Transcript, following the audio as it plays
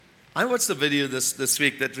I watched a video this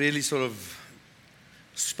week that really sort of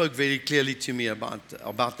spoke very clearly to me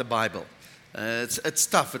about the Bible. It's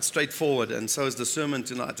tough, it's straightforward, and so is the sermon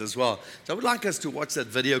tonight as well. So I would like us to watch that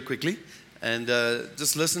video quickly and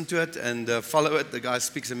just listen to it and follow it. The guy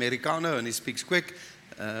speaks Americano and he speaks quick,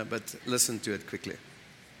 but listen to it quickly.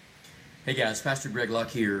 Hey guys, Pastor Greg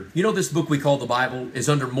Luck here. You know, this book we call the Bible is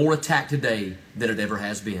under more attack today than it ever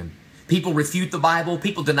has been. People refute the Bible,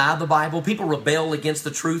 people deny the Bible, people rebel against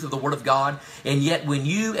the truth of the Word of God, and yet when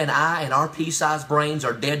you and I and our pea-sized brains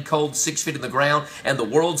are dead cold, 6 feet in the ground, and the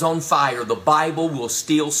world's on fire, the Bible will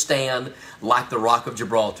still stand like the Rock of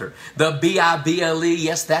Gibraltar. The B-I-B-L-E,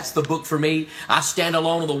 yes, that's the book for me. I stand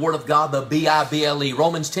alone on the Word of God, the B-I-B-L-E.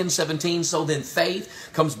 Romans 10:17, so then faith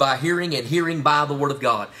comes by hearing, and hearing by the Word of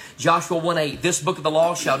God. Joshua 1:8, this book of the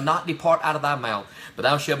law shall not depart out of thy mouth, but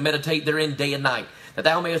thou shalt meditate therein day and night, that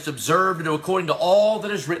thou mayest observe to do according to all that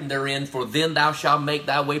is written therein, for then thou shalt make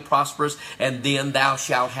thy way prosperous, and then thou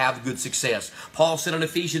shalt have good success. Paul said in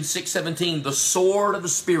Ephesians 6:17, the sword of the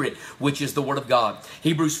Spirit, which is the Word of God.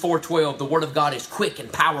 Hebrews 4:12, the Word of God is quick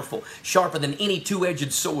and powerful, sharper than any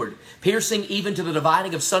two-edged sword, piercing even to the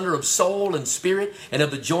dividing asunder of soul and spirit, and of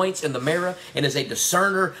the joints and the marrow, and is a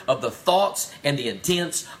discerner of the thoughts and the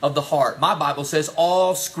intents of the heart. My Bible says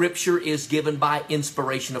all Scripture is given by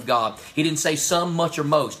inspiration of God. He didn't say some, much, or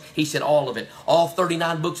most. He said all of it. All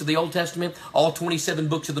 39 books of the Old Testament, all 27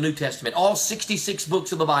 books of the New Testament, all 66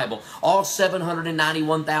 books of the Bible, all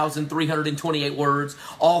 791,328 words,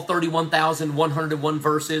 all 31,101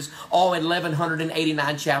 verses, all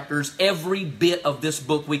 1,189 chapters. Every bit of this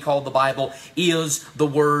book we call the Bible is the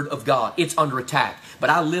Word of God. It's under attack.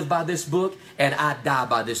 But I live by this book and I die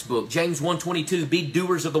by this book. James 1:22, be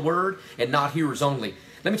doers of the Word and not hearers only.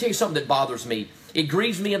 Let me tell you something that bothers me. It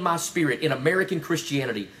grieves me in my spirit in American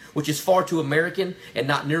Christianity, which is far too American and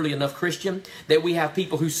not nearly enough Christian, that we have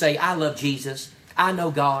people who say, I love Jesus, I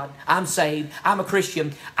know God, I'm saved, I'm a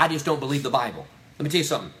Christian, I just don't believe the Bible. Let me tell you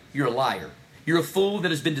something. You're a liar. You're a fool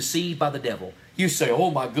that has been deceived by the devil. You say,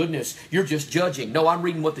 oh my goodness, you're just judging. No, I'm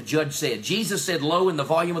reading what the judge said. Jesus said, lo, in the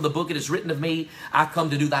volume of the book it is written of me, I come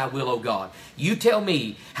to do thy will, O God. You tell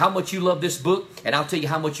me how much you love this book, and I'll tell you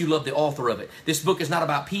how much you love the author of it. This book is not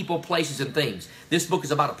about people, places, and things. This book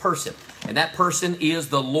is about a person, and that person is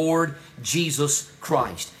the Lord Jesus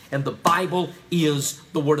Christ. And the Bible is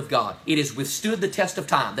the Word of God. It has withstood the test of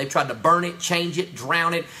time. They've tried to burn it, change it,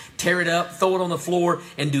 drown it, tear it up, throw it on the floor,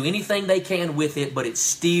 and do anything they can with it, but it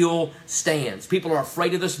still stands. People are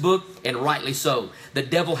afraid of this book, and rightly so. The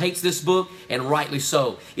devil hates this book, and rightly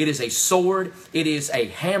so. It is a sword, it is a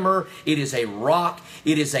hammer, it is a rock,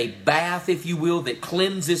 it is a bath, if you will, that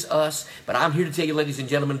cleanses us. But I'm here to tell you, ladies and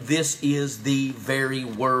gentlemen, this is the very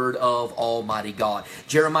Word of Almighty God.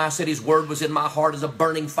 Jeremiah said his word was in my heart as a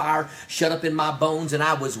burning fire, shut up in my bones, and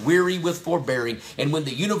I was weary with forbearing. And when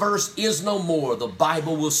the universe is no more, the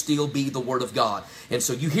Bible will still be the Word of God. And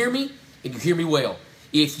so you hear me, and you hear me well.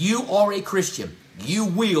 If you are a Christian, you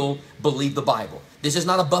will believe the Bible. This is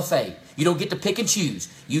not a buffet. You don't get to pick and choose.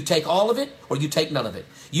 You take all of it or you take none of it.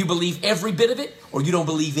 You believe every bit of it or you don't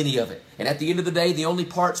believe any of it. And at the end of the day, the only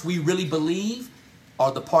parts we really believe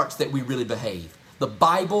are the parts that we really behave. The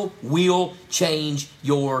Bible will change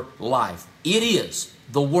your life. It is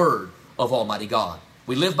the Word of Almighty God.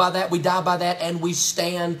 We live by that, we die by that, and we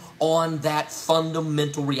stand on that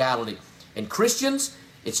fundamental reality. And Christians,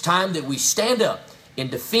 it's time that we stand up in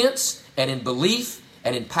defense and in belief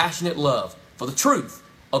and in passionate love for the truth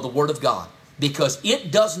of the Word of God, because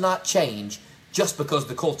it does not change just because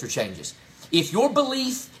the culture changes. If your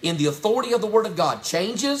belief in the authority of the Word of God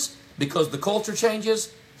changes because the culture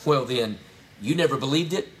changes, well then, you never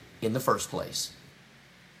believed it in the first place.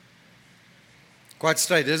 Quite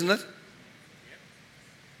straight, isn't it?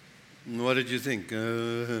 What did you think?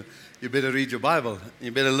 You better read your Bible.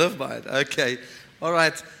 You better live by it. Okay. All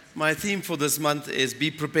right. My theme for this month is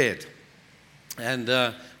be prepared. And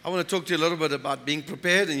I want to talk to you a little bit about being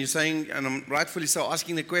prepared. And you're saying, and I'm rightfully so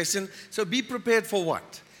asking the question, so be prepared for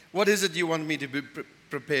what? What is it you want me to be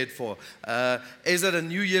prepared for? Is it a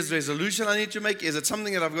New Year's resolution I need to make? Is it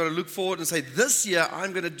something that I've got to look forward and say, this year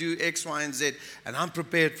I'm going to do X, Y, and Z, and I'm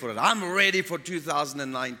prepared for it. I'm ready for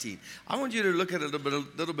 2019. I want you to look at it a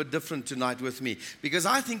little bit different tonight with me, because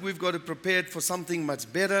I think we've got to prepare for something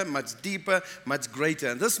much better, much deeper, much greater.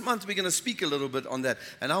 And this month we're going to speak a little bit on that,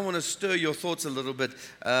 and I want to stir your thoughts a little bit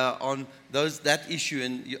on that issue,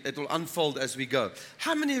 and it will unfold as we go.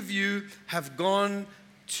 How many of you have gone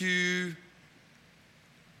to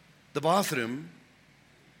the bathroom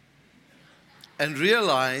and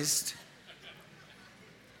realized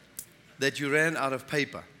that you ran out of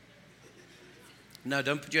paper? No,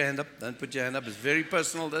 don't put your hand up. Don't put your hand up. It's very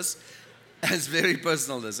personal, this. It's very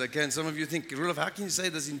personal, this. Okay, and some of you think, Rudolph, how can you say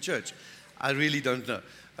this in church? I really don't know.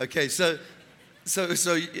 Okay, so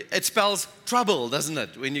it spells trouble, doesn't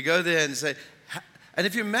it? When you go there and say, and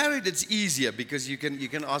if you're married, it's easier because you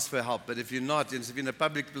can ask for help. But if you're not, if you're in a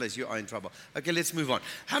public place, you are in trouble. Okay, let's move on.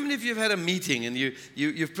 How many of you have had a meeting and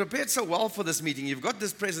you've prepared so well for this meeting? You've got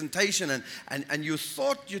this presentation and you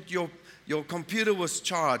thought your computer was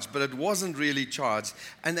charged, but it wasn't really charged.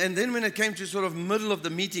 And then when it came to sort of middle of the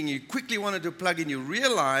meeting, you quickly wanted to plug in. You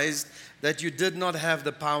realized that you did not have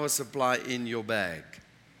the power supply in your bag.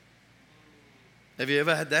 Have you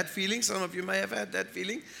ever had that feeling? Some of you may have had that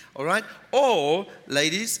feeling. All right. Or,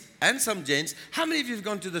 ladies and some gents, how many of you have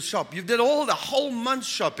gone to the shop? You've did the whole month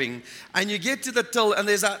shopping, and you get to the till, and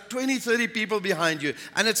there's 20, 30 people behind you,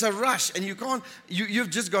 and it's a rush, and you've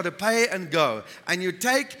just got to pay and go. And you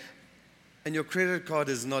take, and your credit card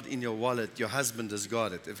is not in your wallet. Your husband has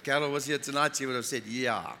got it. If Carol was here tonight, she would have said,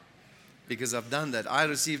 yeah, because I've done that. I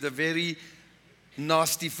received a very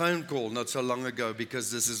nasty phone call not so long ago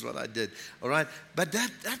because this is what I did. All right? But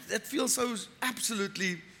that feels so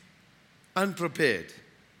absolutely unprepared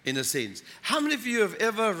in a sense. How many of you have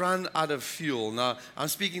ever run out of fuel? Now, I'm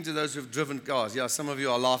speaking to those who've driven cars. Yeah, some of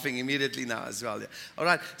you are laughing immediately now as well. Yeah. All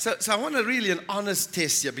right? So I want an honest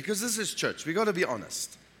test here because this is church. We've got to be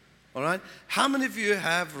honest. All right? How many of you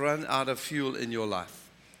have run out of fuel in your life?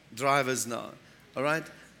 Drivers now. All right?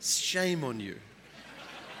 Shame on you.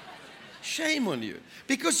 Shame on you.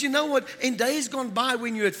 Because you know what? In days gone by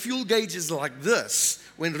when you had fuel gauges like this,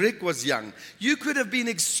 when Rick was young, you could have been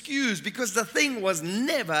excused because the thing was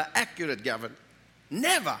never accurate, Gavin.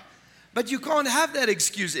 Never. But you can't have that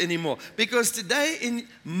excuse anymore because today in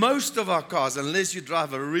most of our cars, unless you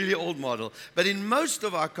drive a really old model, but in most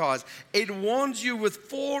of our cars, it warns you with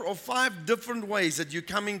 4 or 5 different ways that you're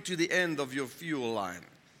coming to the end of your fuel line.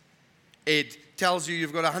 It tells you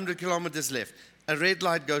you've got 100 kilometers left. A red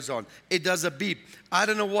light goes on. It does a beep. I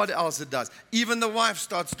don't know what else it does. Even the wife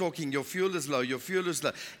starts talking. Your fuel is low. Your fuel is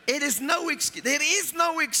low. It is no excuse. There is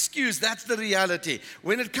no excuse. That's the reality.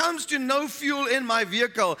 When it comes to no fuel in my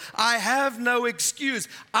vehicle, I have no excuse.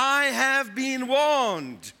 I have been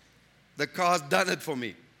warned. The car's done it for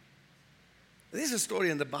me. There's a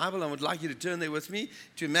story in the Bible. I would like you to turn there with me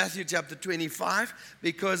to Matthew chapter 25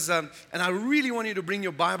 because, and I really want you to bring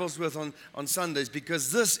your Bibles with on Sundays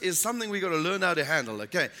because this is something we've got to learn how to handle,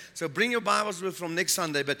 okay? So bring your Bibles with from next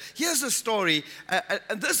Sunday. But here's a story.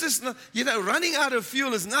 And this is, running out of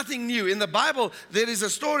fuel is nothing new. In the Bible, there is a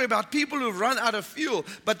story about people who run out of fuel,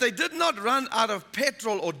 but they did not run out of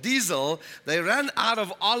petrol or diesel. They ran out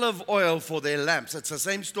of olive oil for their lamps. It's the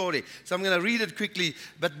same story. So I'm going to read it quickly.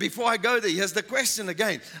 But before I go there, here's the question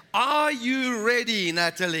again. Are you ready,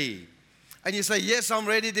 Natalie? And you say, yes, I'm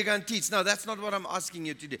ready to go and teach. No, that's not what I'm asking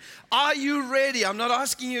you to do. Are you ready? I'm not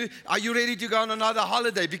asking you, are you ready to go on another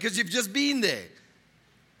holiday? Because you've just been there.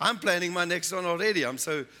 I'm planning my next one already. I'm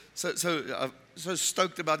so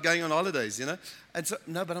stoked about going on holidays, And so,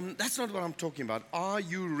 no, but that's not what I'm talking about. Are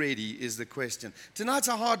you ready is the question. Tonight's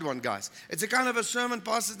a hard one, guys. It's a kind of a sermon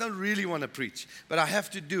pastors don't really want to preach, but I have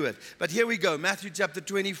to do it. But here we go, Matthew chapter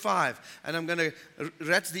 25, and I'm going to,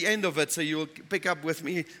 that's the end of it, so you'll pick up with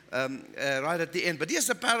me right at the end. But here's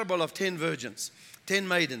the parable of 10 virgins. 10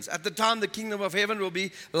 maidens. At the time, the kingdom of heaven will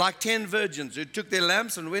be like 10 virgins who took their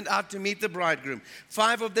lamps and went out to meet the bridegroom.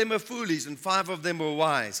 5 of them were foolish and 5 of them were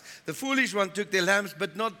wise. The foolish one took their lamps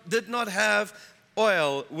but did not have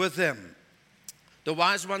oil with them. The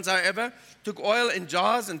wise ones, however, took oil in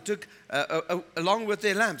jars and took along with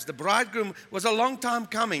their lamps. The bridegroom was a long time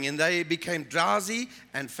coming and they became drowsy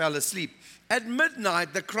and fell asleep. At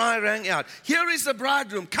midnight, the cry rang out, "Here is the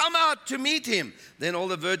bridegroom, come out to meet him." Then all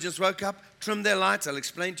the virgins woke up, trimmed their lights. I'll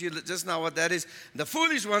explain to you just now what that is. The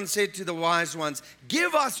foolish one said to the wise ones,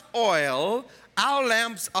 "Give us oil, our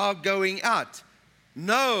lamps are going out."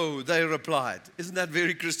 "No," they replied. Isn't that a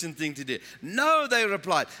very Christian thing to do? "No," they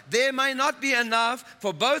replied. "There may not be enough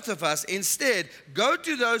for both of us. Instead, go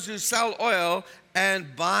to those who sell oil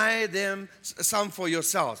and buy them some for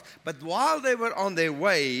yourselves." But while they were on their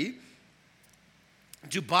way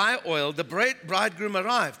to buy oil, the bridegroom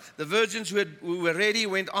arrived. The virgins who were ready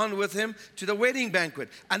went on with him to the wedding banquet,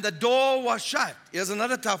 and the door was shut. Here's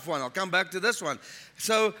another tough one. I'll come back to this one.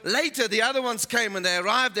 So later, the other ones came, and they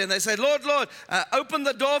arrived there, and they said, Lord, open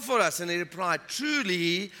the door for us." And he replied,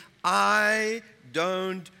 "Truly, I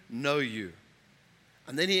don't know you."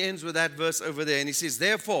 And then he ends with that verse over there, and he says,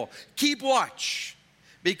 "Therefore, keep watch,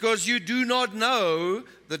 because you do not know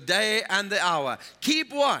the day and the hour.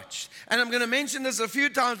 Keep watch. And I'm going to mention this a few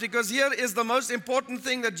times because here is the most important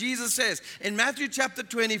thing that Jesus says. In Matthew chapter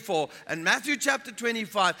 24 and Matthew chapter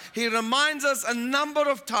 25, he reminds us a number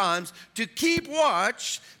of times to keep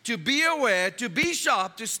watch, to be aware, to be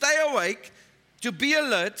sharp, to stay awake, to be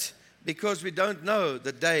alert, because we don't know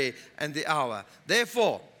the day and the hour.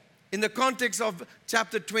 Therefore, in the context of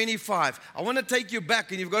chapter 25, I want to take you back,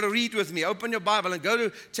 and you've got to read with me. Open your Bible and go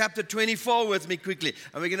to chapter 24 with me quickly.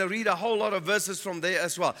 And we're going to read a whole lot of verses from there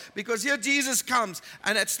as well. Because here Jesus comes,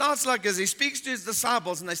 and it starts like as he speaks to his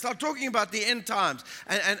disciples, and they start talking about the end times.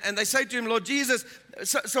 And they say to him, Lord Jesus,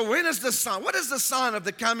 so when is the sign? What is the sign of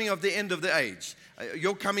the coming of the end of the age?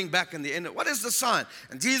 You're coming back in the end. What is the sign?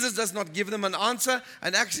 And Jesus does not give them an answer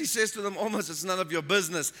and actually says to them almost it's none of your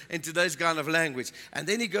business in today's kind of language. And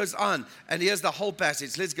then he goes on, and here's the whole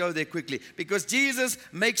passage. Let's go there quickly. Because Jesus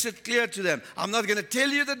makes it clear to them. I'm not going to tell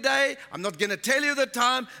you the day. I'm not going to tell you the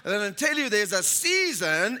time. I'm going to tell you there's a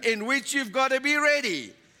season in which you've got to be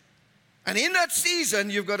ready. And in that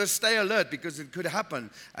season, you've got to stay alert because it could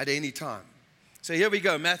happen at any time. So here we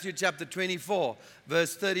go, Matthew chapter 24,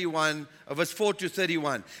 verse 4 to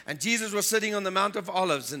 31. And Jesus was sitting on the Mount of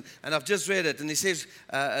Olives, and I've just read it. And he says,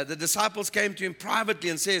 the disciples came to him privately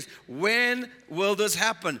and says, when will this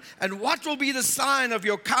happen? And what will be the sign of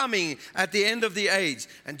your coming at the end of the age?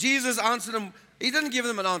 And Jesus answered them. He didn't give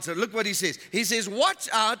them an answer. Look what he says. He says, watch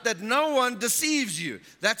out that no one deceives you.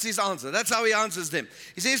 That's his answer. That's how he answers them.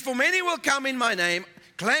 He says, for many will come in my name,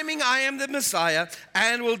 claiming I am the Messiah,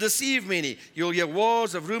 and will deceive many. You'll hear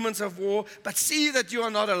wars of rumors of war, but see that you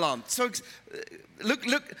are not alarmed. So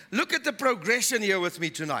look at the progression here with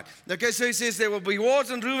me tonight. Okay, so he says there will be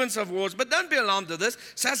wars and rumors of wars, but don't be alarmed at this.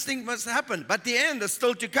 Such things must happen, but the end is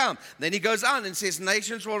still to come. Then he goes on and says,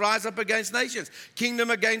 nations will rise up against nations,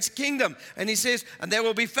 kingdom against kingdom. And he says, and there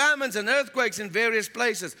will be famines and earthquakes in various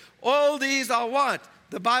places. All these are what?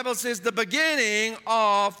 The Bible says the beginning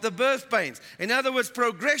of the birth pains. In other words,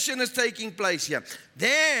 progression is taking place here.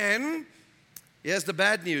 Then, here's the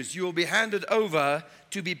bad news. You will be handed over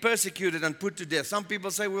to be persecuted and put to death. Some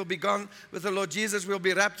people say we'll be gone with the Lord Jesus, we'll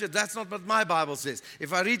be raptured. That's not what my Bible says.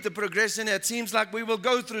 If I read the progression, it seems like we will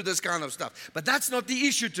go through this kind of stuff. But that's not the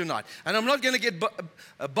issue tonight. And I'm not going to get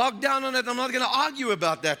bogged down on it. I'm not going to argue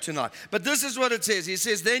about that tonight. But this is what it says. He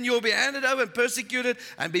says, then you'll be handed over and persecuted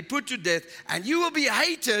and be put to death. And you will be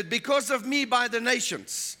hated because of me by the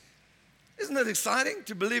nations. Isn't it exciting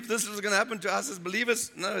to believe this is going to happen to us as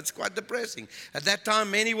believers? No, it's quite depressing. At that time,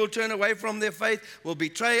 many will turn away from their faith, will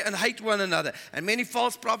betray and hate one another. And many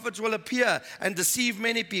false prophets will appear and deceive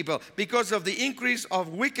many people. Because of the increase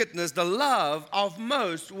of wickedness, the love of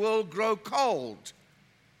most will grow cold.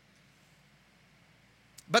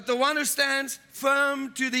 But the one who stands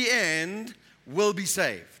firm to the end will be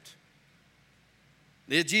saved.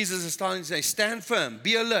 There Jesus is starting to say, stand firm,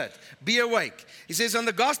 be alert, be awake. He says, and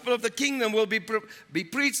the gospel of the kingdom will be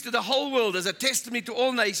preached to the whole world as a testimony to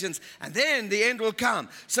all nations, and then the end will come.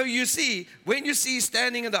 So you see, when you see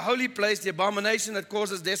standing in the holy place, the abomination that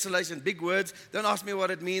causes desolation, big words, don't ask me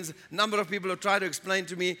what it means. A number of people have tried to explain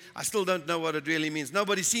to me. I still don't know what it really means.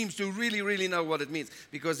 Nobody seems to really know what it means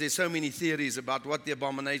because there's so many theories about what the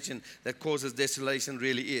abomination that causes desolation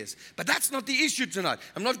really is. But that's not the issue tonight.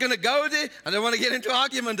 I'm not going to go there. I don't want to get into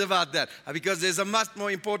argument about that because there's a much more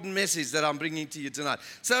important message that I'm bringing to you tonight.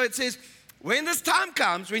 So it says, when this time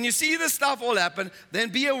comes, when you see this stuff all happen, then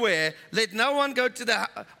be aware. Let no one go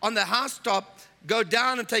on the housetop, go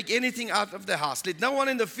down and take anything out of the house. Let no one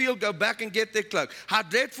in the field go back and get their cloak. How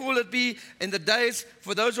dreadful will it be in the days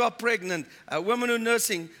for those who are pregnant, women who are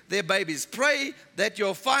nursing their babies. Pray that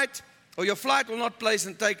your flight will not place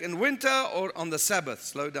and take in winter or on the Sabbath.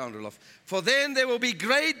 Slow down, Roloff. For then there will be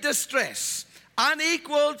great distress,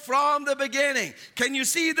 unequaled from the beginning. Can you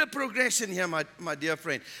see the progression here, my dear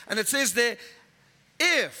friend? And it says there,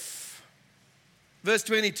 if, verse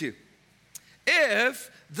 22, if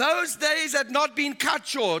those days had not been cut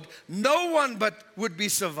short, no one but would be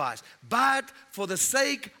survived. But for the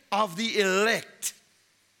sake of the elect,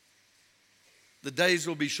 the days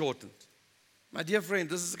will be shortened. My dear friend,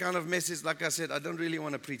 this is the kind of message, like I said, I don't really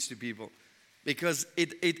want to preach to people. Because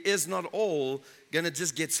it is not all going to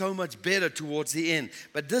just get so much better towards the end.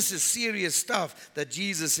 But this is serious stuff that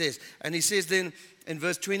Jesus says. And he says then in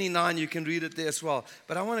verse 29, you can read it there as well.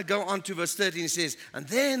 But I want to go on to verse 13. He says, and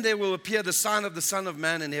then there will appear the sign of the Son of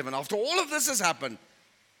Man in heaven. After all of this has happened,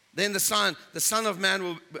 Then the Son of Man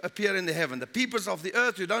will appear in the heaven. The peoples of the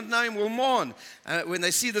earth who don't know him will mourn when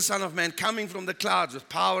they see the Son of Man coming from the clouds with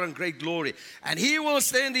power and great glory. And he will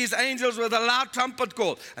send his angels with a loud trumpet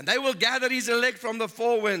call, and they will gather his elect from the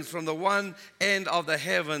four winds, from the one end of the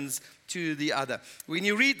heavens to the other. When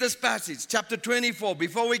you read this passage, chapter 24,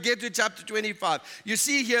 before we get to chapter 25, you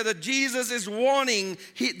see here that Jesus is warning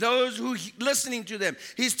those who are listening to them.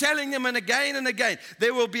 He's telling them, and again,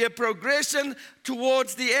 there will be a progression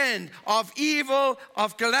towards the end of evil,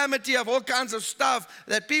 of calamity, of all kinds of stuff,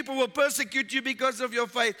 that people will persecute you because of your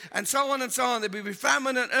faith, and so on and so on. There will be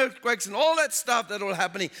famine and earthquakes and all that stuff that will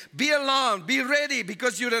happening. Be alarmed, be ready,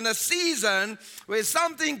 because you're in a season where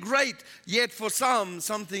something great, yet for some,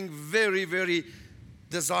 something very, very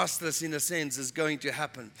disastrous in a sense is going to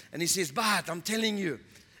happen. And he says, but I'm telling you,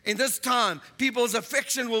 in this time, people's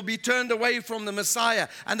affection will be turned away from the Messiah,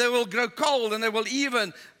 and they will grow cold, and they will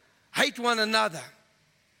even hate one another.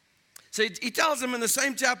 So he tells them in the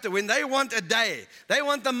same chapter, when they want a day, they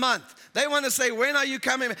want the month, they want to say, when are you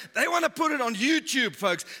coming? They want to put it on YouTube,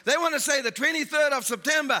 folks. They want to say the 23rd of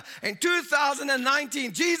September in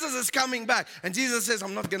 2019, Jesus is coming back. And Jesus says,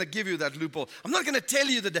 I'm not going to give you that loophole. I'm not going to tell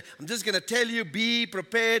you the day. I'm just going to tell you, be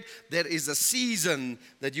prepared. There is a season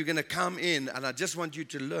that you're going to come in, and I just want you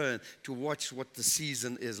to learn to watch what the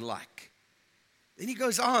season is like. Then he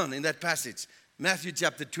goes on in that passage, Matthew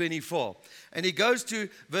chapter 24. And he goes to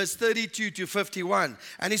verse 32 to 51.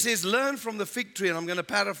 And he says, learn from the fig tree. And I'm going to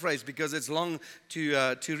paraphrase because it's long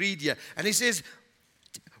to read here. And he says,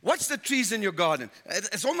 watch the trees in your garden.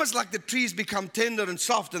 It's almost like the trees become tender and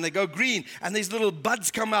soft and they go green and these little buds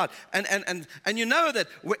come out. And you know that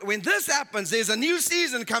when this happens, there's a new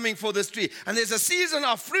season coming for this tree. And there's a season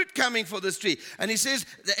of fruit coming for this tree. And he says,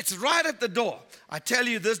 it's right at the door. I tell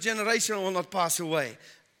you, this generation will not pass away.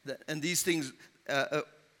 And these things,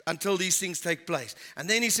 until these things take place. And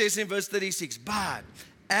then he says in verse 36, but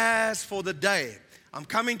as for the day, I'm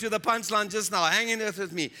coming to the punchline just now, hang in there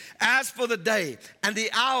with me. As for the day and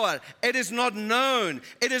the hour, it is not known.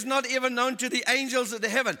 It is not even known to the angels of the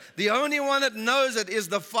heaven. The only one that knows it is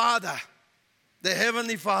the Father, the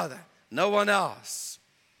Heavenly Father, no one else.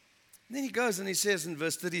 And then he goes and he says in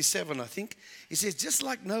verse 37, I think, he says, just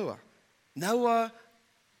like Noah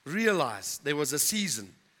realized there was a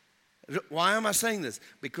season. Why am I saying this?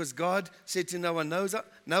 Because God said to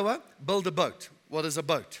Noah, build a boat. What is a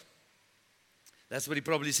boat? That's what he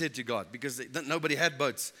probably said to God, because nobody had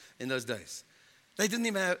boats in those days. They didn't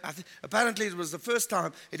even have, apparently it was the first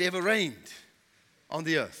time it ever rained on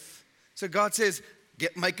the earth. So God says,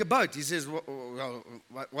 make a boat. He says, well,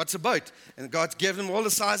 what's a boat? And God gave him all the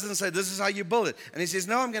sizes and said, this is how you build it. And he says,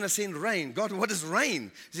 no, I'm going to send rain. God, what is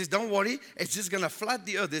rain? He says, don't worry. It's just going to flood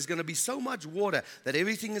the earth. There's going to be so much water that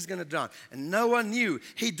everything is going to drown. And Noah knew.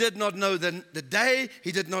 He did not know the day.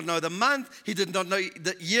 He did not know the month. He did not know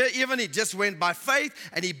the year even. He just went by faith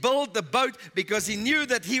and he built the boat because he knew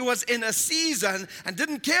that he was in a season and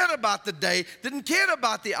didn't care about the day, didn't care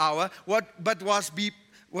about the hour, but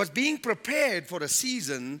was being prepared for a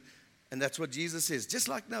season. And that's what Jesus says. Just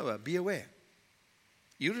like Noah, be aware.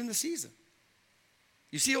 You're in the season.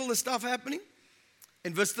 You see all the stuff happening?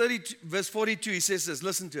 In verse 42, he says this,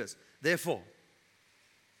 listen to us. Therefore,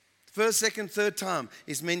 first, second, third time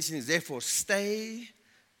he's mentioning, therefore, stay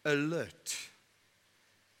alert.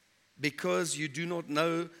 Because you do not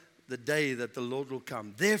know the day that the Lord will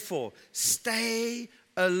come. Therefore, stay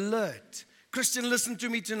alert. Christian, listen to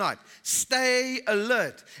me tonight. Stay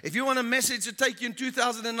alert. If you want a message to take you in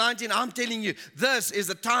 2019, I'm telling you, this is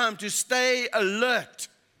the time to stay alert,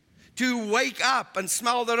 to wake up and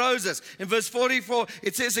smell the roses. In verse 44,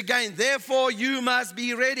 it says again, therefore you must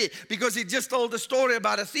be ready. Because he just told a story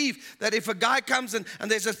about a thief, that if a guy comes and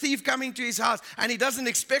there's a thief coming to his house and he doesn't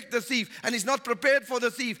expect the thief and he's not prepared for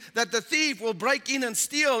the thief, that the thief will break in and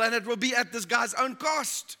steal and it will be at this guy's own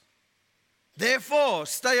cost. Therefore,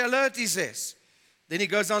 stay alert, he says. Then he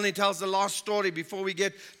goes on and he tells the last story before we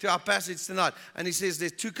get to our passage tonight. And he says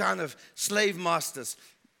there's two kind of slave masters.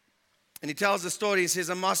 And he tells the story. He says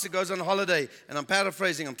a master goes on holiday. And I'm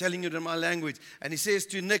paraphrasing. I'm telling you in my language. And he says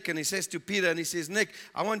to Nick and he says to Peter. And he says, Nick,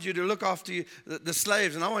 I want you to look after the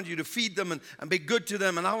slaves. And I want you to feed them and be good to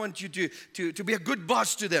them. And I want you to be a good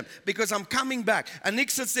boss to them. Because I'm coming back. And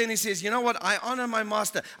Nick sits there and he says, you know what? I honor my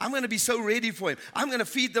master. I'm going to be so ready for him. I'm going to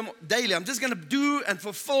feed them daily. I'm just going to do and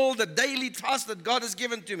fulfill the daily task that God has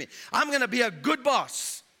given to me. I'm going to be a good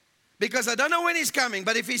boss. Because I don't know when he's coming.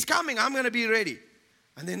 But if he's coming, I'm going to be ready.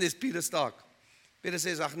 And then there's Peter Stark. Peter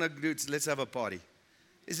says, ach, no, dudes, let's have a party.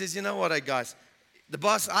 He says, you know what, guys, The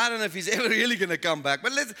boss, I don't know if he's ever really going to come back,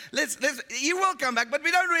 but he will come back, but we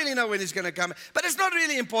don't really know when he's going to come. But it's not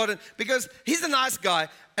really important because he's a nice guy.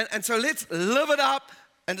 And so let's live it up.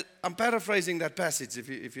 And I'm paraphrasing that passage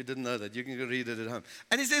if you didn't know that. You can go read it at home.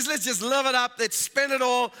 And he says, let's just live it up. Let's spend it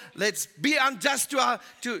all. Let's be unjust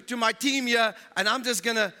to my team here. And I'm just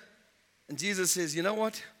going to. And Jesus says, you know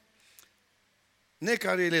what? Nick,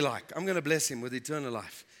 I really like. I'm going to bless him with eternal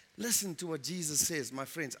life. Listen to what Jesus says, my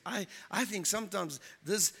friends. I think sometimes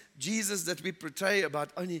this Jesus that we portray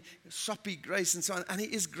about only soppy grace and so on, and he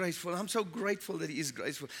is graceful. I'm so grateful that he is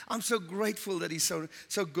graceful. I'm so grateful that he's so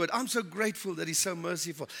good. I'm so grateful that he's so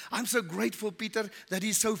merciful. I'm so grateful, Peter, that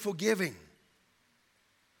he's so forgiving.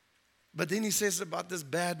 But then he says about this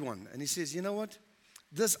bad one, and he says, you know what?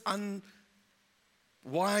 This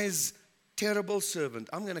unwise, terrible servant,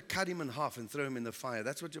 I'm going to cut him in half and throw him in the fire.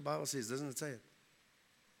 That's what your Bible says, doesn't it say it?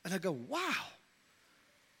 And I go, wow,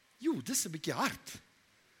 this is a bit hard.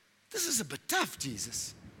 This is a bit tough,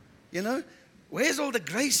 Jesus. You know, where's all the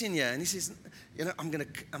grace in here? And he says, you know, I'm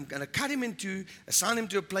gonna cut him assign him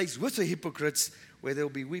to a place with the hypocrites where there'll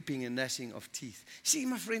be weeping and gnashing of teeth. See,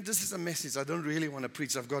 my friend, this is a message I don't really want to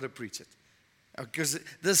preach. I've got to preach it. Because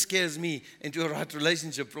this scares me into a right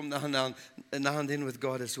relationship from now and then with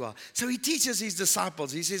God as well. So he teaches his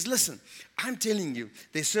disciples. He says, listen, I'm telling you,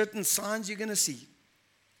 there's certain signs you're going to see.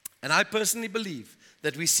 And I personally believe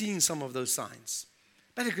that we're seeing some of those signs.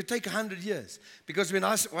 But it could take 100 years. Because when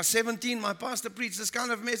I was 17, my pastor preached this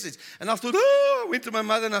kind of message. And I thought, I went to my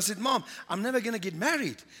mother and I said, Mom, I'm never going to get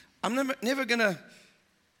married. I'm never going to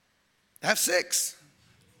have sex.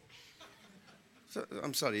 So,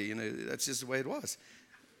 I'm sorry, you know, that's just the way it was.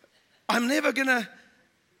 I'm never going to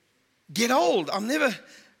get old. I'm never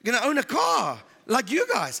going to own a car like you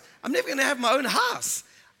guys. I'm never going to have my own house.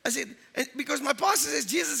 I said, because my pastor says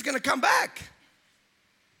Jesus is going to come back.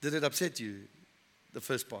 Did it upset you, the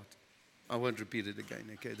first part? I won't repeat it again,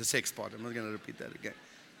 okay? The sex part, I'm not going to repeat that again.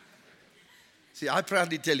 See, I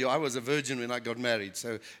proudly tell you, I was a virgin when I got married,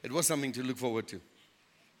 so it was something to look forward to.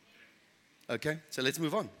 Okay, so let's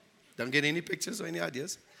move on. Don't get any pictures or any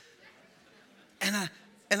ideas. And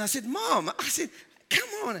I said, Mom, I said, come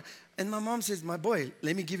on. And my mom says, my boy,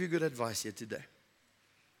 let me give you good advice here today.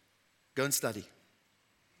 Go and study.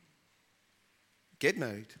 Get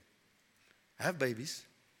married. Have babies.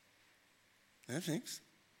 Have things.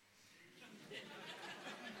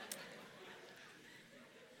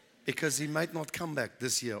 Because he might not come back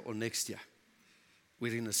this year or next year.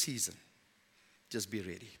 We're in a season. Just be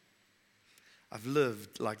ready. I've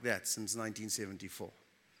lived like that since 1974.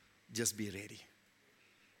 Just be ready.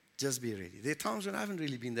 Just be ready. There are times when I haven't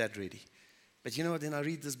really been that ready. But you know what? Then I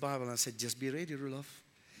read this Bible and I said, just be ready, Rulof.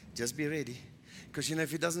 Just be ready. Because, you know,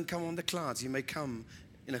 if he doesn't come on the clouds, he may come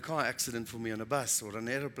in a car accident for me on a bus or an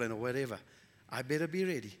airplane or whatever. I better be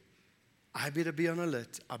ready. I better be on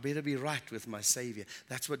alert. I better be right with my Savior.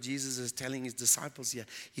 That's what Jesus is telling his disciples here.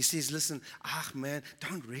 He says, listen, man,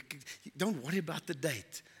 don't worry about the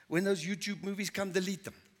date. When those YouTube movies come, delete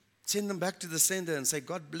them. Send them back to the sender and say,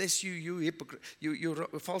 God bless you, you hypocrite, you're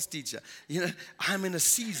a false teacher. You know, I'm in a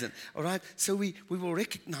season, all right? So we will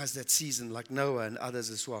recognize that season like Noah and others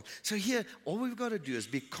as well. So here, all we've got to do is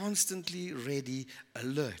be constantly ready,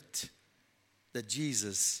 alert, that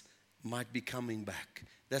Jesus might be coming back.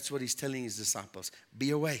 That's what he's telling his disciples.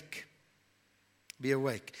 Be awake. Be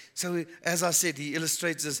awake. So as I said, he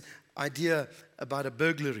illustrates this idea about a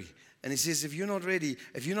burglary. And he says, if you're not ready,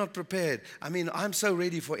 if you're not prepared, I mean, I'm so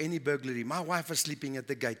ready for any burglary. My wife is sleeping at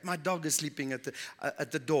the gate. My dog is sleeping at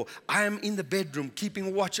the door. I am in the bedroom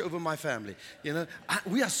keeping watch over my family. You know,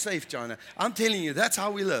 we are safe, China. I'm telling you, that's how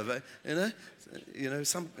we live. You know,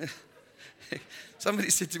 somebody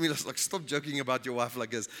said to me, like, stop joking about your wife like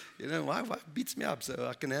this. You know, my wife beats me up so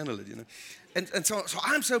I can handle it, you know. And so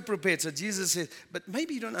I'm so prepared. So Jesus said, but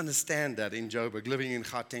maybe you don't understand that in Joburg, living in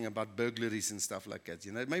Gauteng, about burglaries and stuff like that.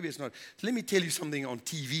 You know, maybe it's not. Let me tell you something on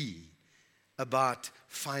TV about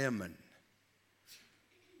firemen.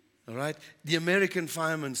 All right? The American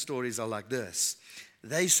firemen stories are like this.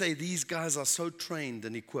 They say these guys are so trained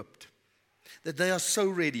and equipped that they are so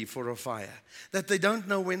ready for a fire, that they don't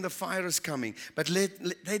know when the fire is coming, but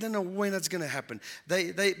they don't know when it's going to happen.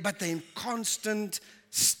 But they're in constant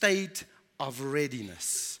state of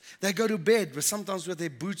readiness. They go to bed sometimes with their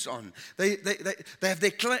boots on. They have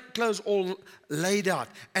their clothes all laid out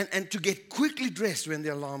and to get quickly dressed when the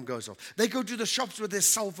alarm goes off. They go to the shops with their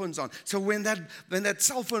cell phones on. So when that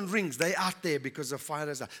cell phone rings, they're out there because the fire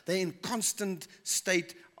is out. They're in constant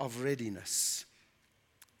state of readiness.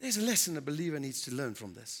 There's a lesson a believer needs to learn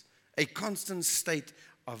from this. A constant state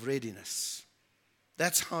of readiness.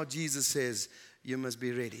 That's how Jesus says you must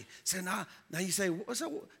be ready. So now you say,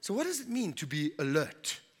 so what does it mean to be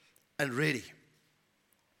alert and ready?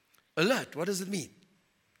 Alert, what does it mean?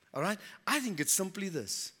 All right? I think it's simply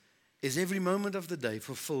this, is every moment of the day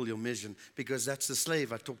fulfill your mission, because that's the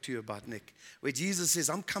slave I talked to you about, Nick, where Jesus says,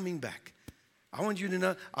 I'm coming back. I want you to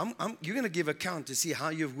know, you're going to give account to see how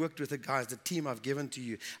you've worked with the guys, the team I've given to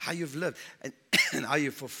you, how you've lived, and how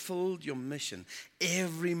you've fulfilled your mission.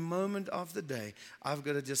 Every moment of the day, I've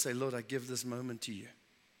got to just say, Lord, I give this moment to you.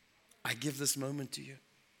 I give this moment to you.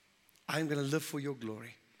 I'm going to live for your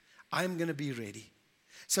glory. I'm going to be ready.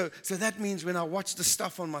 So that means when I watch the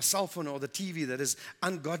stuff on my cell phone or the TV that is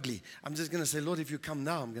ungodly, I'm just going to say, Lord, if you come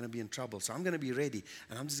now, I'm going to be in trouble. So I'm going to be ready,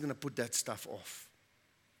 and I'm just going to put that stuff off.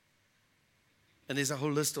 And there's a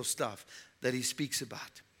whole list of stuff that he speaks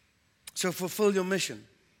about. So fulfill your mission.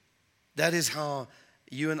 That is how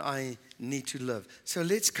you and I need to live. So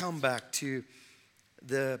let's come back to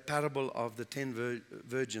the parable of the 10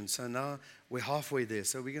 virgins. So now we're halfway there.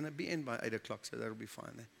 So we're going to be in by 8 o'clock, so that'll be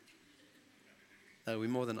fine. No, we're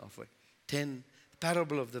more than halfway. 10, the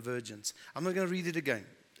parable of the virgins. I'm not going to read it again.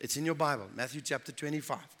 It's in your Bible, Matthew chapter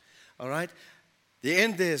 25. All right? The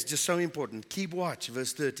end there is just so important. Keep watch,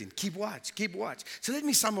 verse 13. Keep watch, keep watch. So let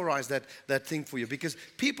me summarize that thing for you, because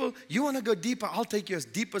people, you want to go deeper, I'll take you as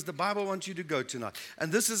deep as the Bible wants you to go tonight.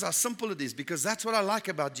 And this is how simple it is, because that's what I like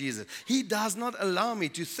about Jesus. He does not allow me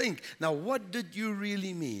to think, now what did you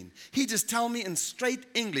really mean? He just tells me in straight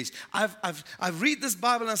English. I've read this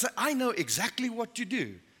Bible and I say, I know exactly what to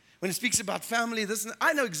do. When it speaks about family,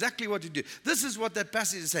 I know exactly what to do. This is what that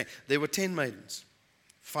passage is saying. There were 10 maidens.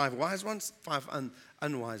 5 wise ones, 5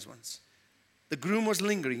 unwise ones. The groom was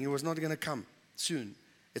lingering. He was not going to come soon,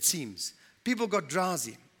 it seems. People got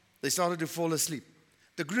drowsy. They started to fall asleep.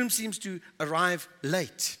 The groom seems to arrive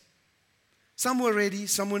late. Some were ready,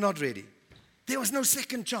 some were not ready. There was no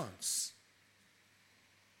second chance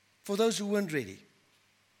for those who weren't ready.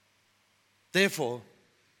 Therefore,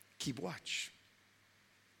 keep watch.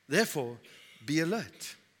 Therefore, be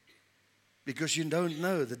alert, because you don't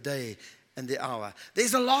know the day and the hour.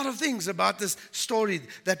 There's a lot of things about this story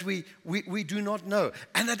that we do not know.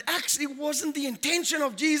 And that actually wasn't the intention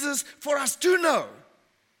of Jesus for us to know.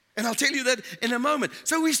 And I'll tell you that in a moment.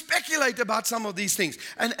 So we speculate about some of these things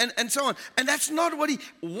and so on. And that's not what he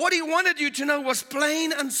wanted you to know was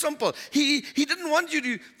plain and simple. He didn't want you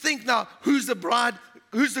to think, now, who's the bride,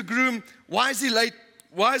 who's the groom, why is he late?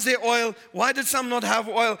 Why is there oil? Why did some not have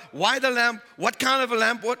oil? Why the lamp? What kind of a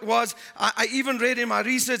lamp? What was? I even read in my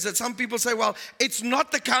research that some people say, well, it's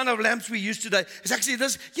not the kind of lamps we use today. It's actually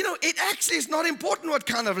this. It actually is not important what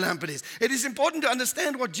kind of lamp it is. It is important to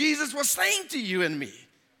understand what Jesus was saying to you and me.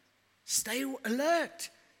 Stay alert.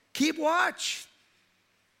 Keep watch.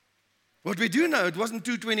 What we do know, it wasn't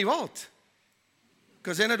 220 volt,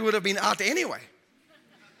 because then it would have been out anyway.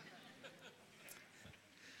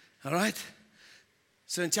 All right?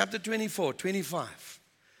 So in chapter 24, 25,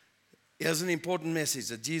 here's an important message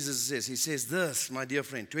that Jesus says. He says this, my dear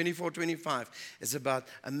friend, 24, 25 is about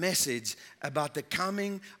a message about the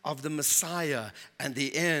coming of the Messiah and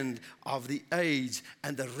the end of the age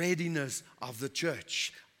and the readiness of the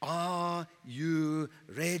church. Are you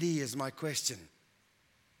ready is my question.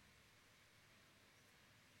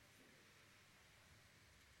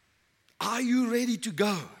 Are you ready to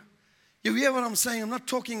go? You hear what I'm saying? I'm not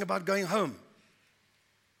talking about going home.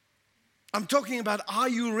 I'm talking about, are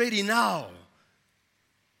you ready now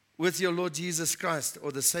with your Lord Jesus Christ,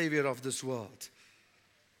 or the Savior of this world?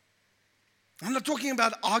 I'm not talking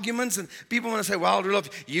about arguments, and people want to say, well,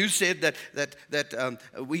 Rudolph, you said that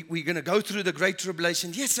we're going to go through the Great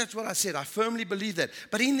Tribulation. Yes, that's what I said. I firmly believe that.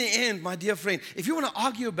 But in the end, my dear friend, if you want to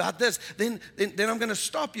argue about this, then I'm going to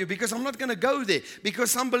stop you, because I'm not going to go there.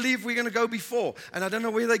 Because some believe we're going to go before. And I don't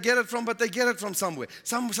know where they get it from, but they get it from somewhere.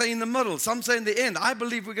 Some say in the middle. Some say in the end. I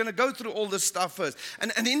believe we're going to go through all this stuff first.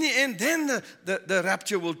 And in the end, then the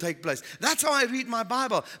rapture will take place. That's how I read my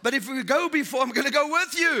Bible. But if we go before, I'm going to go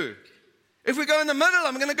with you. If we go in the middle,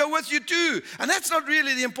 I'm going to go with you too. And that's not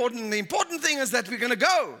really the important. The important thing is that we're going to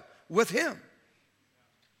go with Him.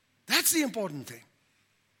 That's the important thing.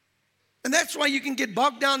 And that's why you can get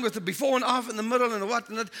bogged down with the before and after and the middle and the what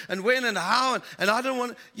and when and how. And I don't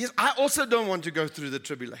want, yes, I also don't want to go through the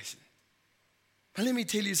tribulation. But let me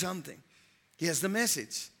tell you something. Here's the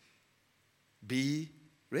message. Be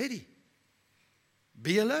ready.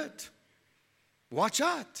 Be alert. Watch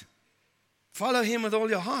out. Follow Him with all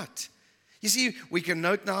your heart. You see, we can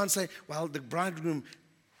note now and say, well, the bridegroom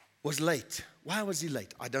was late. Why was he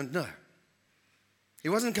late? I don't know. He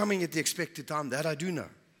wasn't coming at the expected time. That I do know.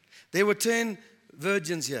 There were 10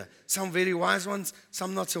 virgins here. Some very wise ones,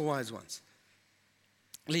 some not so wise ones.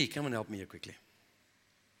 Lee, come and help me here quickly.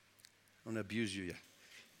 want to abuse you, yeah.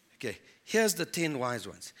 Okay, here's the 10 wise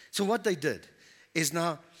ones. So what they did is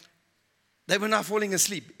now, they were now falling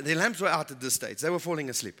asleep. Their lamps were out at this stage. They were falling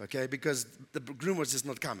asleep, okay, because the groom was just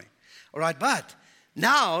not coming. All right, but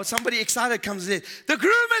now somebody excited comes in. The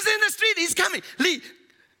groom is in the street. He's coming. Lee,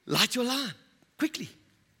 light your lamp quickly.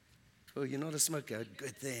 Oh, you're not a smoker.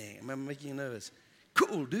 Good thing. I'm making you nervous.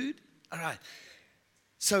 Cool, dude. All right.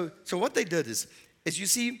 So what they did is you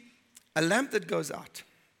see a lamp that goes out.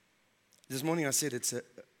 This morning I said it's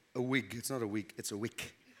a wig. It's not a wig. It's a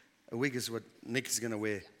wick. A wig is what Nick is going to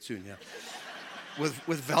wear soon, yeah.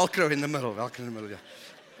 with Velcro in the middle. Velcro in the middle,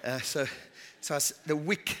 yeah. So the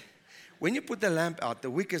wick. When you put the lamp out,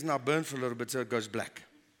 the wick is now burned for a little bit so it goes black.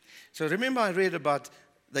 So remember I read about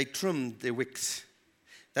they trimmed their wicks.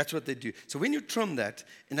 That's what they do. So when you trim that,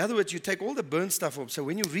 in other words, you take all the burnt stuff off. So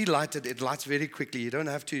when you relight it, it lights very quickly. You don't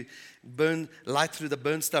have to light through the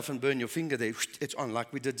burnt stuff and burn your finger there. It's on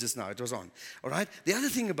like we did just now. It was on. All right? The other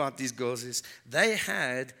thing about these girls is they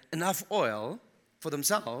had enough oil for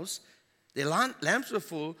themselves. Their lamps were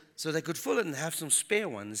full, so they could fill it and have some spare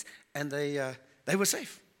ones. And they were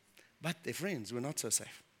safe. But their friends were not so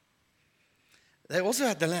safe. They also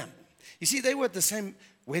had the lamp. You see, they were at the same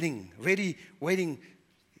wedding, ready, waiting,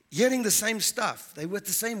 hearing the same stuff. They were at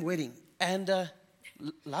the same wedding. And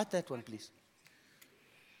light that one, please.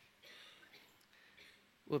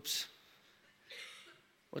 Whoops.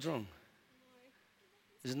 What's wrong?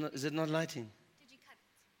 Is it not lighting? Did you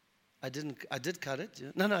cut it? I did cut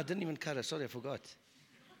it. No, I didn't even cut it. Sorry, I forgot.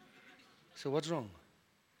 So what's wrong?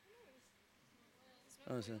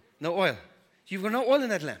 Oh, so no oil. You've got no oil in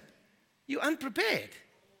that lamp. You're unprepared.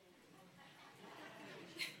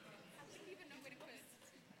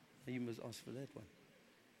 You must ask for that one.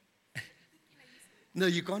 No,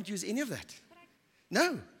 you can't use any of that.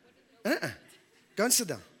 No. Go and sit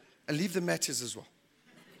down and leave the matches as well.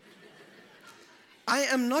 I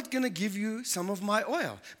am not going to give you some of my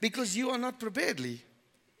oil because you are not prepared, Lee.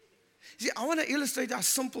 See, I want to illustrate how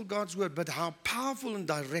simple God's word, but how powerful and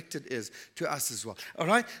direct it is to us as well. All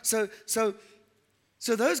right? So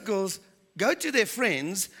those girls go to their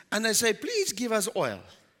friends and they say, please give us oil.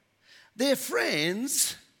 Their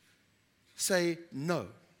friends say no.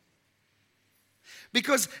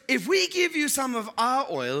 Because if we give you some of our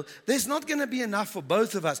oil, there's not going to be enough for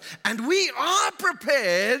both of us. And we are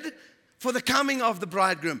prepared for the coming of the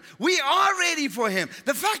bridegroom. We are ready for him.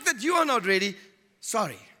 The fact that you are not ready,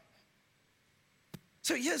 sorry.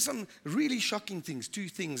 So here's some really shocking things, 2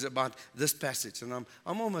 things about this passage, and I'm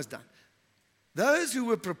almost done. Those who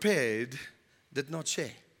were prepared did not share.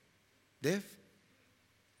 They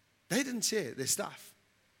didn't share their stuff.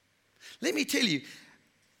 Let me tell you,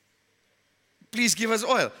 please give us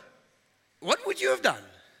oil. What would you have done?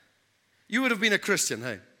 You would have been a Christian,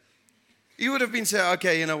 hey? You would have been saying,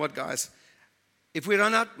 okay, you know what, guys? If we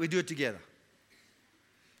run out, we do it together.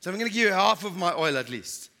 So I'm going to give you half of my oil at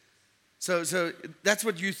least. So that's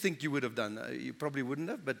what you think you would have done. You probably wouldn't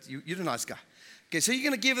have, but you're a nice guy. Okay, so you're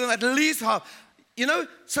going to give them at least half. You know,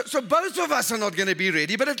 so both of us are not going to be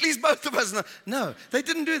ready, but at least both of us know. No, they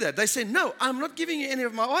didn't do that. They said, no, I'm not giving you any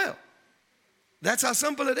of my oil. That's how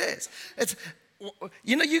simple it is. It's,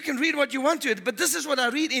 you know, you can read what you want to it, but this is what I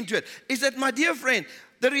read into it, is that, my dear friend,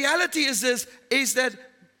 the reality is this, is that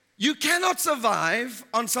you cannot survive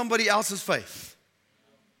on somebody else's faith.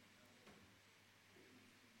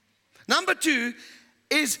 Number 2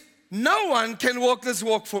 is no one can walk this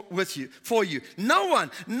walk for you. No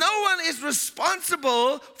one. No one is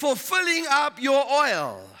responsible for filling up your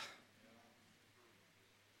oil.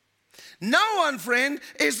 No one, friend,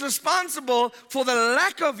 is responsible for the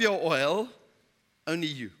lack of your oil. Only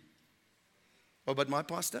you. Oh, but my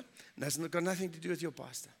pastor? That's got nothing to do with your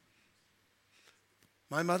pastor.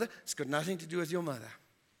 My mother? It's got nothing to do with your mother.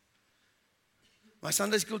 My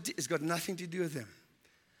Sunday school it's got nothing to do with them.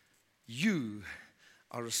 You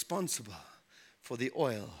are responsible for the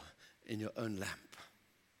oil in your own lamp.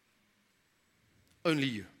 Only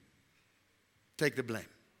you. Take the blame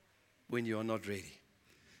when you are not ready.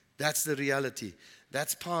 That's the reality.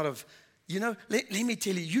 That's part of, you know, let me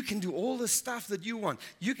tell you, you can do all the stuff that you want.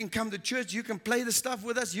 You can come to church, you can play the stuff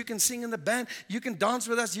with us, you can sing in the band, you can dance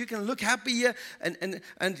with us, you can look happy here,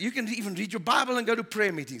 and you can even read your Bible and go to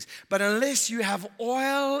prayer meetings. But unless you have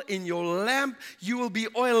oil in your lamp, you will be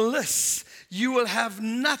oilless. You will have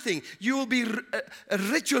nothing. You will be a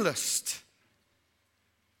ritualist.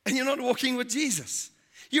 And you're not walking with Jesus.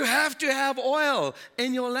 You have to have oil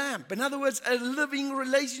in your lamp. In other words, a living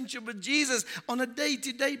relationship with Jesus on a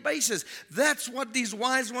day-to-day basis. That's what these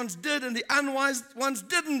wise ones did and the unwise ones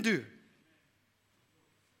didn't do.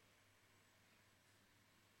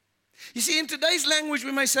 You see, in today's language,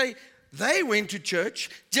 we may say, they went to church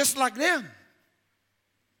just like them.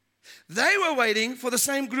 They were waiting for the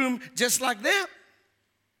same groom just like them.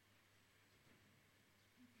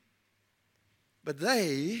 But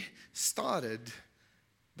they started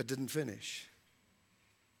but didn't finish.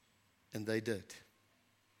 And they did.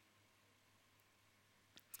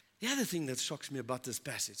 The other thing that shocks me about this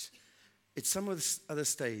passage, at some other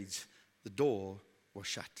stage, the door was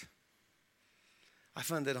shut. I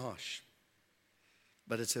find that harsh.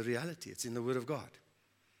 But it's a reality. It's in the Word of God.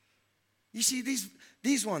 You see,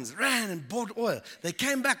 these ones ran and bought oil. They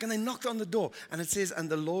came back and they knocked on the door. And it says, and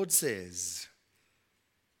the Lord says,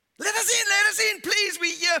 let us in, please.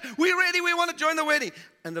 We're here. We're ready. We want to join the wedding.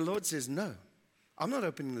 And the Lord says, no, I'm not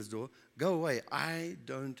opening this door. Go away. I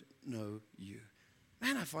don't know you.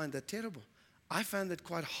 Man, I find that terrible. I find that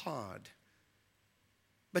quite hard.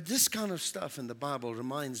 But this kind of stuff in the Bible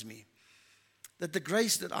reminds me that the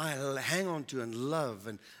grace that I hang on to and love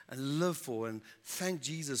and live for and thank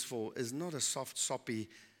Jesus for is not a soft, soppy,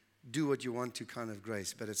 do what you want to kind of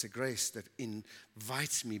grace, but it's a grace that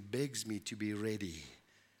invites me, begs me to be ready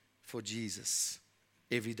for Jesus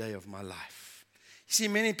every day of my life. You see,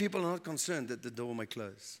 many people are not concerned that the door may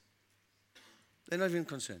close. They're not even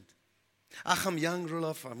concerned. I'm young,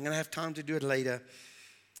 Roloff. I'm going to have time to do it later.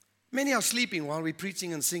 Many are sleeping while we're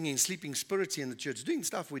preaching and singing, sleeping spiritually in the church, doing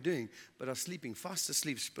stuff we're doing, but are sleeping fast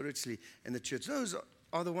asleep spiritually in the church. Those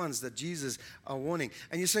are the ones that Jesus are warning.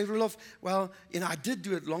 And you say, Roloff, well, I did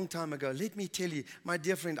do it a long time ago. Let me tell you, my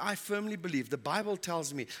dear friend, I firmly believe the Bible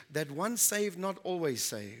tells me that once saved, not always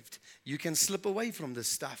saved. You can slip away from this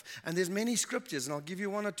stuff. And there's many scriptures, and I'll give you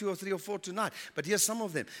 1 or 2 or 3 or 4 tonight. But here's some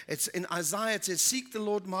of them. It's in Isaiah, it says, seek the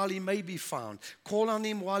Lord while he may be found. Call on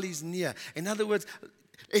him while he's near. In other words,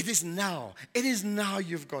 it is now. It is now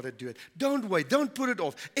you've got to do it. Don't wait. Don't put it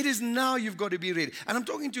off. It is now you've got to be ready. And I'm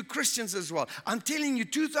talking to Christians as well. I'm telling you,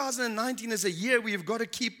 2019 is a year where you've got to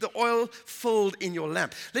keep the oil filled in your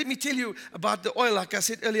lamp. Let me tell you about the oil, like I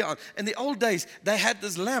said earlier on. In the old days, they had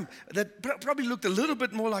this lamp that probably looked a little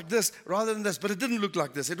bit more like this rather than this, but it didn't look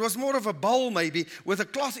like this. It was more of a bowl maybe with a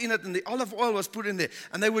cloth in it, and the olive oil was put in there.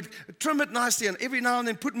 And they would trim it nicely, and every now and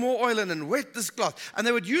then put more oil in and wet this cloth. And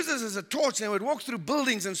they would use this as a torch, and they would walk through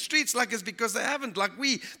buildings and streets like this because they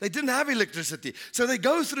didn't have electricity. So they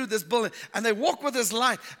go through this building and they walk with this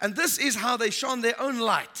light, and this is how they shone their own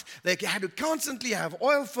light. They had to constantly have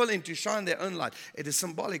oil filling to shine their own light. It is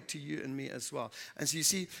symbolic to you and me as well. And so you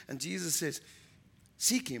see, and Jesus says,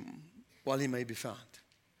 seek him while he may be found.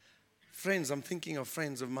 Friends, I'm thinking of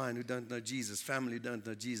friends of mine who don't know Jesus, family who don't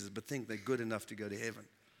know Jesus, but think they're good enough to go to heaven.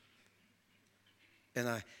 And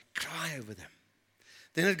I cry over them.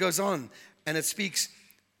 Then it goes on and it speaks.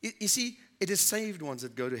 You see, it is saved ones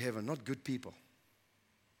that go to heaven, not good people,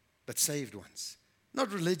 but saved ones.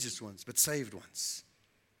 Not religious ones, but saved ones.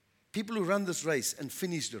 People who run this race and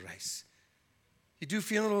finish the race. You do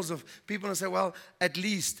funerals of people and say, well, at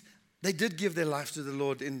least they did give their life to the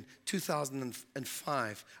Lord in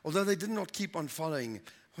 2005, although they did not keep on following.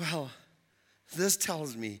 Well, this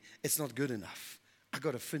tells me it's not good enough. I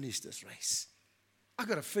got to finish this race. I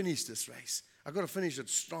got to finish this race. I got to finish it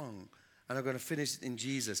strong. And I'm going to finish it in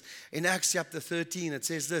Jesus. In Acts chapter 13, it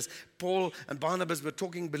says this. Paul and Barnabas were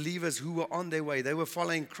talking believers who were on their way. They were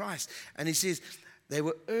following Christ. And he says they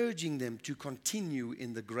were urging them to continue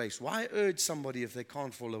in the grace. Why urge somebody if they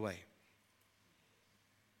can't fall away?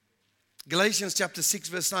 Galatians chapter 6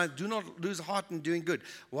 verse 9. Do not lose heart in doing good.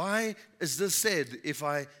 Why is this said if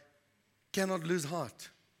I cannot lose heart?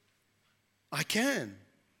 I can.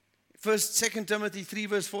 2 Timothy 3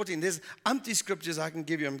 verse 14. There's empty scriptures I can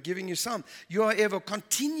give you. I'm giving you some. You are ever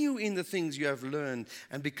continue in the things you have learned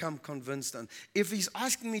and become convinced on. If he's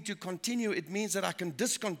asking me to continue, it means that I can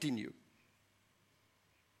discontinue.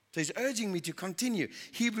 So he's urging me to continue.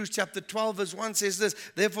 Hebrews chapter 12 verse 1 says this.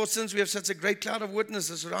 Therefore, since we have such a great cloud of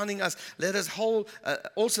witnesses surrounding us, let us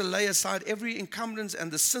also lay aside every encumbrance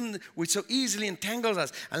and the sin which so easily entangles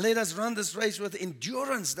us. And let us run this race with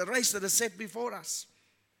endurance, the race that is set before us.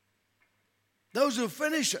 Those who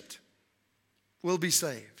finish it will be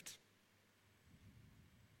saved.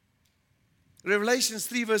 Revelations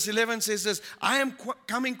 3 verse 11 says this. I am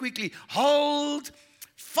coming quickly. Hold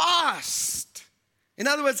fast. In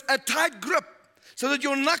other words, a tight grip so that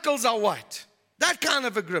your knuckles are white. That kind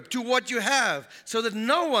of a grip to what you have so that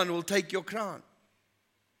no one will take your crown.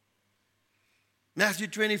 Matthew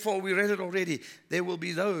 24, we read it already. There will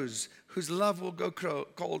be those whose love will go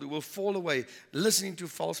cold, who will fall away, listening to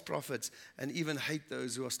false prophets, and even hate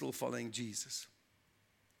those who are still following Jesus.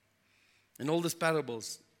 In all these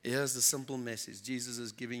parables, here's the simple message Jesus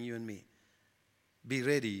is giving you and me. Be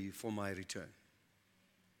ready for my return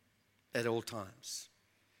at all times.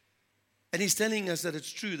 And he's telling us that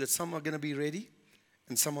it's true that some are going to be ready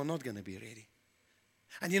and some are not going to be ready.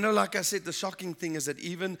 And like I said, the shocking thing is that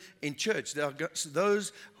even in church, there are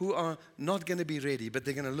those who are not going to be ready, but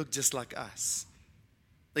they're going to look just like us.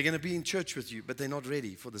 They're going to be in church with you, but they're not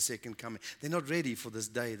ready for the second coming. They're not ready for this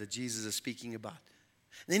day that Jesus is speaking about.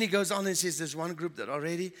 And then he goes on and says there's one group that are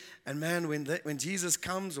ready, and man, when Jesus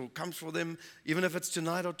comes or comes for them, even if it's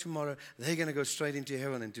tonight or tomorrow, they're going to go straight into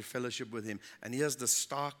heaven and to fellowship with him. And here's the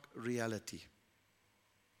stark reality.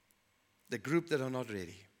 The group that are not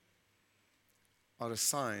ready are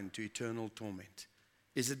assigned to eternal torment.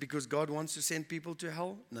 Is it because God wants to send people to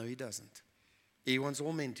hell? No, he doesn't. He wants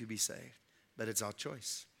all men to be saved, but it's our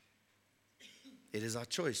choice. It is our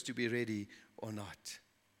choice to be ready or not.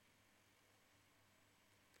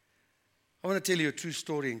 I want to tell you a true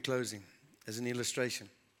story in closing as an illustration.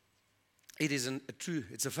 It is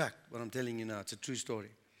it's a fact, what I'm telling you now. It's a true story.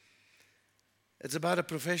 It's about a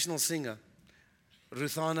professional singer,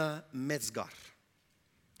 Ruthana Metzger.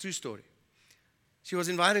 True story. She was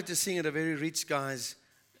invited to sing at a very rich guy's,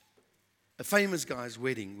 a famous guy's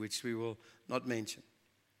wedding, which we will not mention.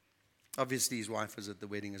 Obviously, his wife was at the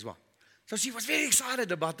wedding as well. So she was very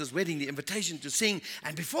excited about this wedding, the invitation to sing.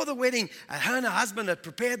 And before the wedding, her and her husband had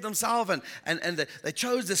prepared themselves and they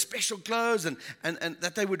chose the special clothes and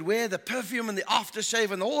that they would wear, the perfume and the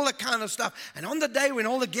aftershave and all that kind of stuff. And on the day when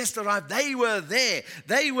all the guests arrived, they were there.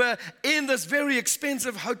 They were in this very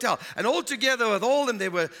expensive hotel. And all together with all of them,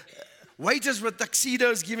 there were waiters with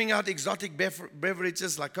tuxedos giving out exotic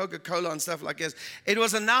beverages like Coca-Cola and stuff like this. It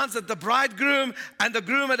was announced that the bridegroom and the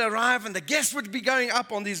groom had arrived and the guests would be going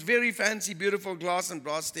up on this very fancy, beautiful glass and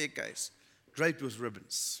brass staircase, draped with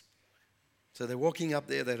ribbons. So they're walking up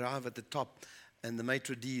there, they arrive at the top, and the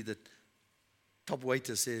maitre d', the top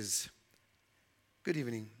waiter, says, "Good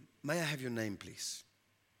evening, may I have your name, please?"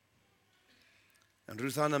 And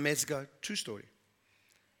Ruthana Metzger, true story,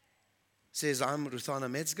 says, "I'm Ruthana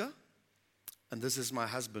Metzger, and this is my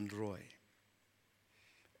husband, Roy."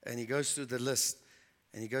 And he goes through the list,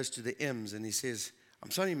 and he goes to the M's, and he says, "I'm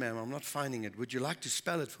sorry, ma'am, I'm not finding it. Would you like to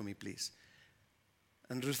spell it for me, please?"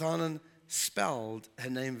 And Ruthana spelled her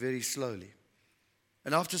name very slowly.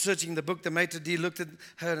 And after searching the book, the maitre d' looked at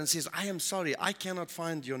her and says, "I am sorry, I cannot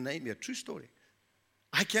find your name here." True story.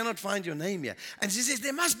 "I cannot find your name here." And she says,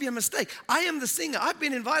 "There must be a mistake. I am the singer. I've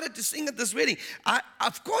been invited to sing at this wedding.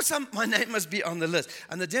 Of course, my name must be on the list."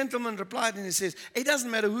 And the gentleman replied and he says, "It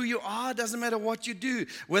doesn't matter who you are. It doesn't matter what you do.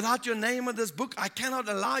 Without your name on this book, I cannot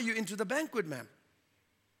allow you into the banquet, ma'am."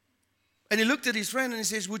 And he looked at his friend and he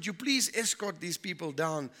says, "Would you please escort these people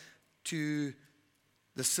down to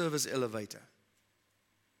the service elevator?"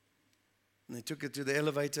 And they took her to the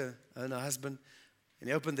elevator, her and her husband. And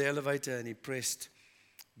he opened the elevator and he pressed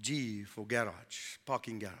G for garage,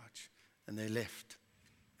 parking garage. And they left.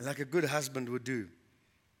 And like a good husband would do,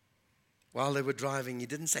 while they were driving, he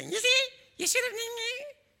didn't say, you should have.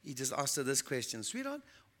 He just asked her this question, "Sweetheart,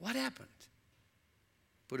 what happened?"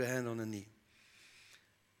 Put her hand on her knee.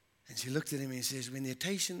 And she looked at him and he says, "When the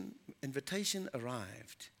invitation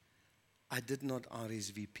arrived, I did not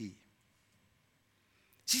RSVP."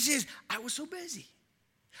 She says, "I was so busy.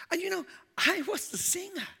 And I was the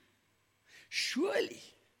singer. Surely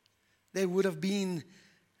there would have been,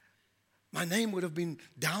 my name would have been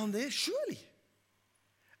down there, surely."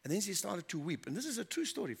 And then she started to weep. And this is a true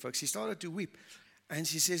story, folks. She started to weep. And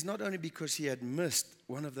she says not only because she had missed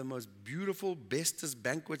one of the most beautiful, bestest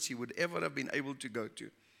banquets she would ever have been able to go to,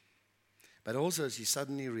 but also she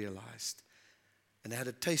suddenly realized and had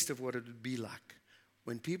a taste of what it would be like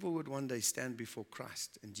when people would one day stand before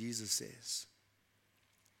Christ and Jesus says,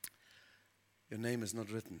 "Your name is not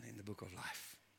written in the book of life."